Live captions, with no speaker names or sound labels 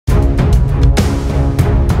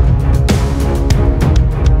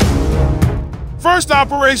first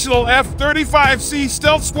operational F-35C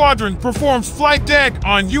stealth squadron performs flight deck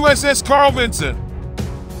on USS Carl Vinson.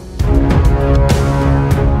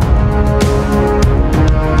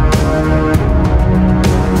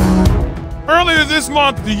 Earlier this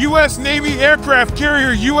month, the U.S. Navy aircraft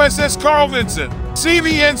carrier USS Carl Vinson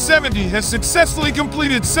CVN 70 has successfully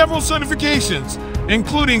completed several certifications,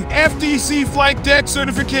 including FDC Flight Deck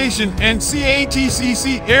Certification and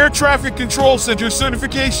CATCC Air Traffic Control Center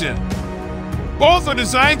Certification. Both are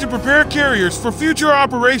designed to prepare carriers for future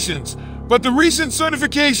operations, but the recent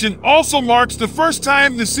certification also marks the first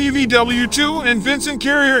time the CVW-2 and Vinson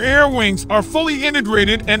carrier air wings are fully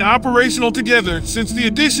integrated and operational together since the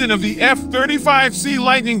addition of the F-35C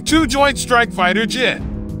Lightning II Joint Strike Fighter jet.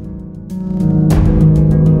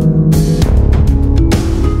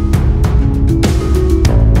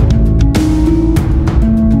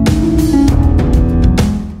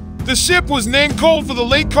 The ship was named Cold for the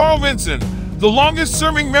late Carl Vinson, the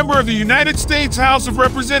longest-serving member of the United States House of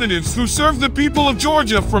Representatives who served the people of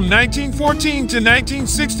Georgia from 1914 to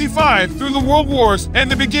 1965 through the World Wars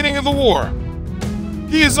and the beginning of the war.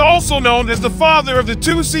 He is also known as the father of the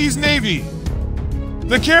Two Seas Navy.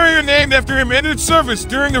 The carrier named after him entered service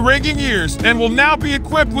during the Reagan years and will now be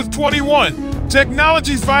equipped with 21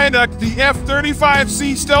 Technologies Viaduct, the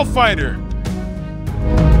F-35C stealth fighter.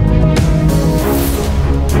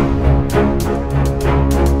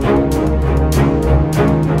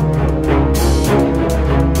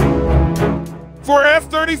 For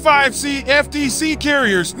F-35C, FDC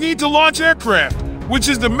carriers need to launch aircraft, which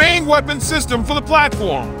is the main weapon system for the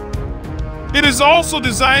platform. It is also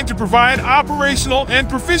designed to provide operational and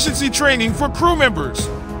proficiency training for crew members.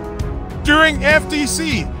 During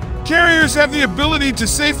FDC, carriers have the ability to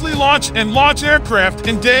safely launch and launch aircraft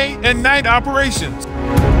in day and night operations.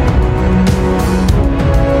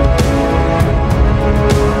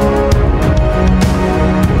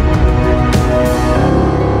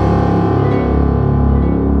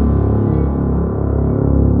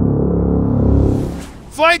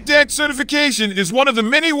 Flight deck certification is one of the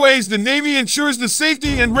many ways the Navy ensures the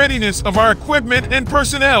safety and readiness of our equipment and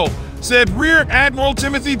personnel, said Rear Admiral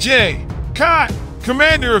Timothy J. Cott,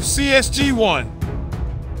 commander of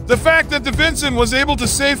CSG-1. The fact that the Vinson was able to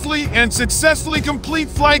safely and successfully complete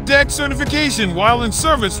flight deck certification while in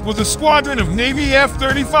service with a squadron of Navy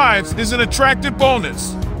F-35s is an attractive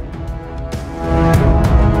bonus.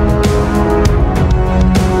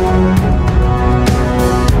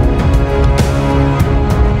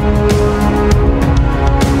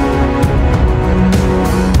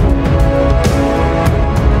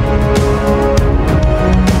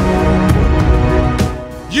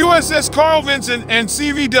 USS Carl Vinson and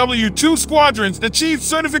CVW-2 squadrons achieved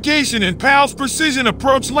certification in PAL's Precision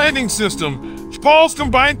Approach Landing System, PAL's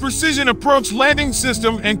Combined Precision Approach Landing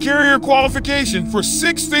System, and carrier qualification for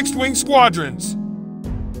 6 fixed-wing squadrons.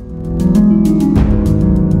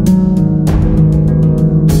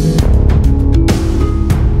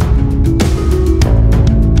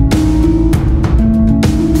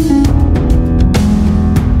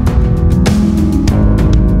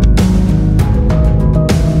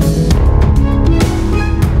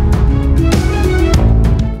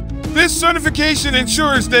 This certification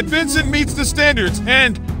ensures that Vinson meets the standards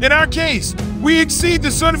and, in our case, we exceed the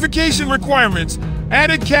certification requirements,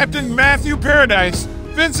 added Captain Matthew Paradise,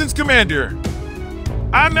 Vinson's commander.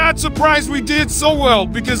 I'm not surprised we did so well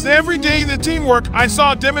because every day the teamwork I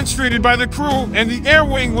saw demonstrated by the crew and the air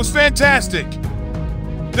wing was fantastic.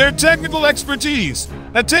 Their technical expertise,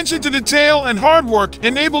 attention to detail, and hard work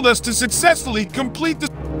enabled us to successfully complete the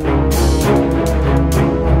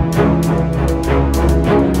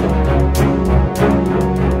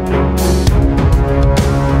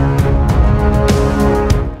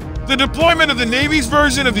The deployment of the Navy's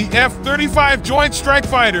version of the F-35 Joint Strike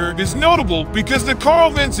Fighter is notable because the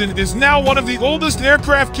Carl Vinson is now one of the oldest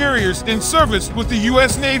aircraft carriers in service with the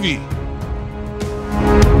U.S. Navy.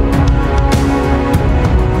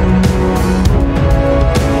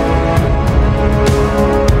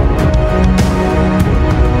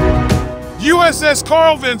 USS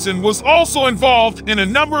Carl Vinson was also involved in a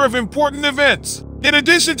number of important events. In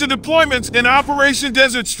addition to deployments in Operation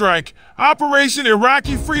Desert Strike, Operation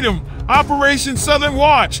Iraqi Freedom, Operation Southern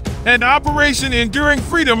Watch, and Operation Enduring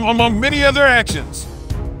Freedom, among many other actions.